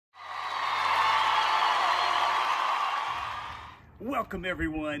Welcome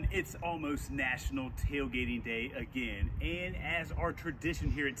everyone. It's almost National Tailgating Day again. And as our tradition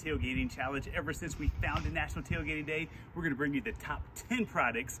here at Tailgating Challenge, ever since we founded National Tailgating Day, we're gonna bring you the top 10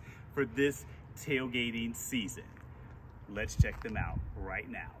 products for this tailgating season. Let's check them out right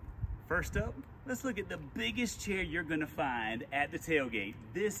now. First up, let's look at the biggest chair you're gonna find at the tailgate.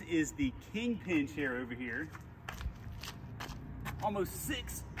 This is the Kingpin Chair over here. Almost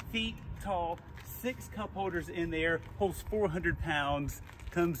 6 feet tall, 6 cup holders in there, holds 400 pounds,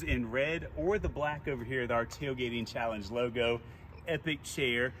 comes in red or the black over here with our Tailgating Challenge logo. Epic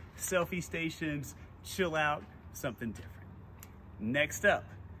chair, selfie stations, chill out, something different. Next up,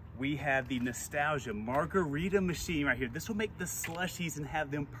 we have the Nostalgia Margarita machine right here. This will make the slushies and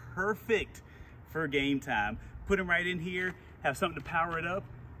have them perfect for game time. Put them right in here, have something to power it up.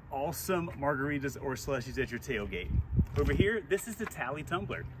 Awesome margaritas or slushies at your tailgate. Over here, this is the Tally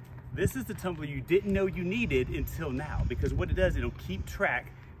Tumbler. This is the tumbler you didn't know you needed until now, because what it does, it'll keep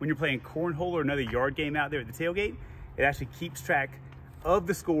track when you're playing cornhole or another yard game out there at the tailgate. It actually keeps track of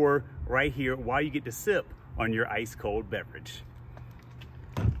the score right here while you get to sip on your ice cold beverage.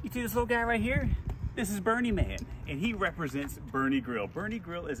 You see this little guy right here? This is Burnie Man, and he represents Burnie Grill. Burnie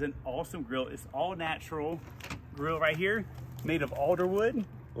Grill is an awesome grill. It's all natural grill right here, made of alder wood,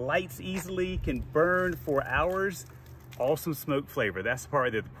 lights easily, can burn for hours. Awesome smoke flavor. That's the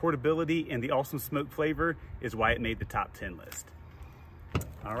part of the portability and the awesome smoke flavor is why it made the top 10 list.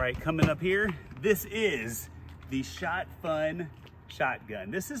 All right, coming up here, this is the ShotFun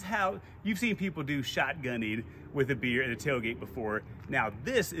Shotgun. This is how you've seen people do shotgunning with a beer at a tailgate before. Now,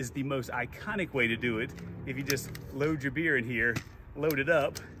 this is the most iconic way to do it. If you just load your beer in here, load it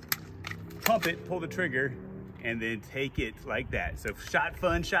up, pump it, pull the trigger, and then take it like that. So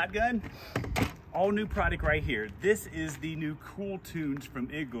ShotFun Shotgun. All new product right here. This is the new KoolTunes from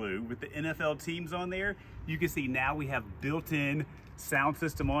Igloo with the NFL teams on there. You can see now we have built-in sound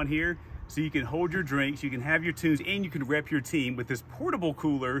system on here, so you can hold your drinks, you can have your tunes, and you can rep your team with this portable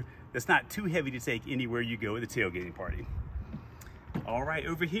cooler that's not too heavy to take anywhere you go at the tailgating party. All right,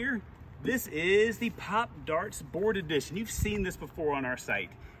 over here, this is the PopDarts Board Edition. You've seen this before on our site.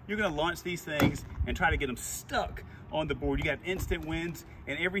 You're gonna launch these things and try to get them stuck on the board. You got instant wins,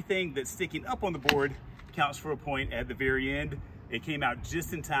 and everything that's sticking up on the board counts for a point at the very end. It came out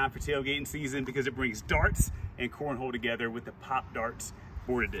just in time for tailgating season because it brings darts and cornhole together with the PopDarts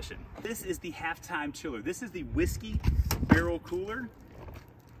Board Edition. This is the halftime chiller. This is the whiskey barrel cooler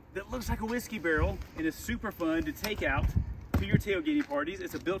that looks like a whiskey barrel and is super fun to take out to your tailgating parties.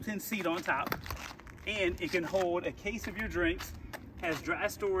 It's a built-in seat on top, and it can hold a case of your drinks, has dry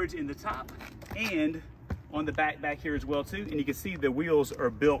storage in the top and on the back here as well too. And you can see the wheels are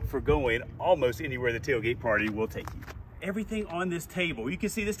built for going almost anywhere the tailgate party will take you. Everything on this table, you can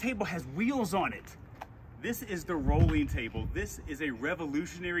see this table has wheels on it. This is the rolling table. This is a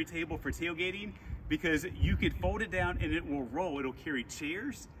revolutionary table for tailgating because you could fold it down and it will roll. It'll carry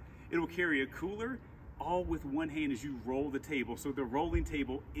chairs, it'll carry a cooler, all with one hand as you roll the table. So the rolling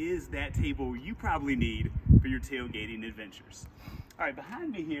table is that table you probably need for your tailgating adventures. All right,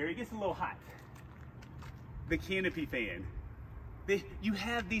 behind me here, it gets a little hot. The Canopy Fan. You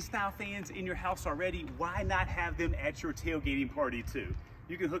have these style fans in your house already. Why not have them at your tailgating party too?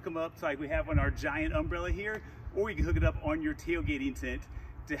 You can hook them up to like we have on our giant umbrella here, or you can hook it up on your tailgating tent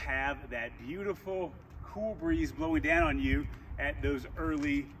to have that beautiful cool breeze blowing down on you at those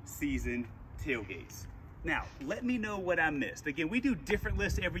early season tailgates. Now, let me know what I missed. Again, we do different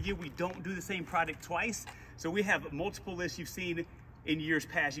lists every year. We don't do the same product twice. So we have multiple lists you've seen in years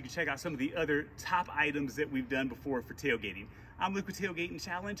past. You can check out some of the other top items that we've done before for tailgating. I'm Luke with Tailgating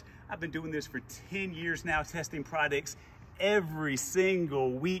Challenge. I've been doing this for 10 years now, testing products every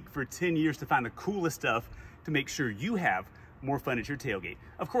single week for 10 years to find the coolest stuff to make sure you have more fun at your tailgate.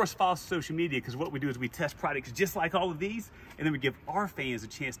 Of course, follow social media, because what we do is we test products just like all of these, and then we give our fans a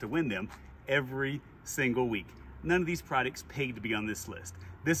chance to win them every single week. None of these products paid to be on this list.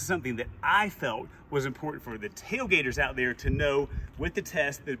 This is something that I felt was important for the tailgaters out there to know with the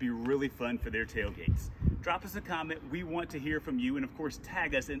test that'd be really fun for their tailgates. Drop us a comment. We want to hear from you, and of course,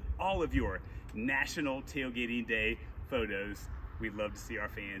 tag us in all of your National Tailgating Day photos. We'd love to see our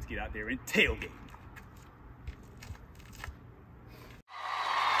fans get out there and tailgate.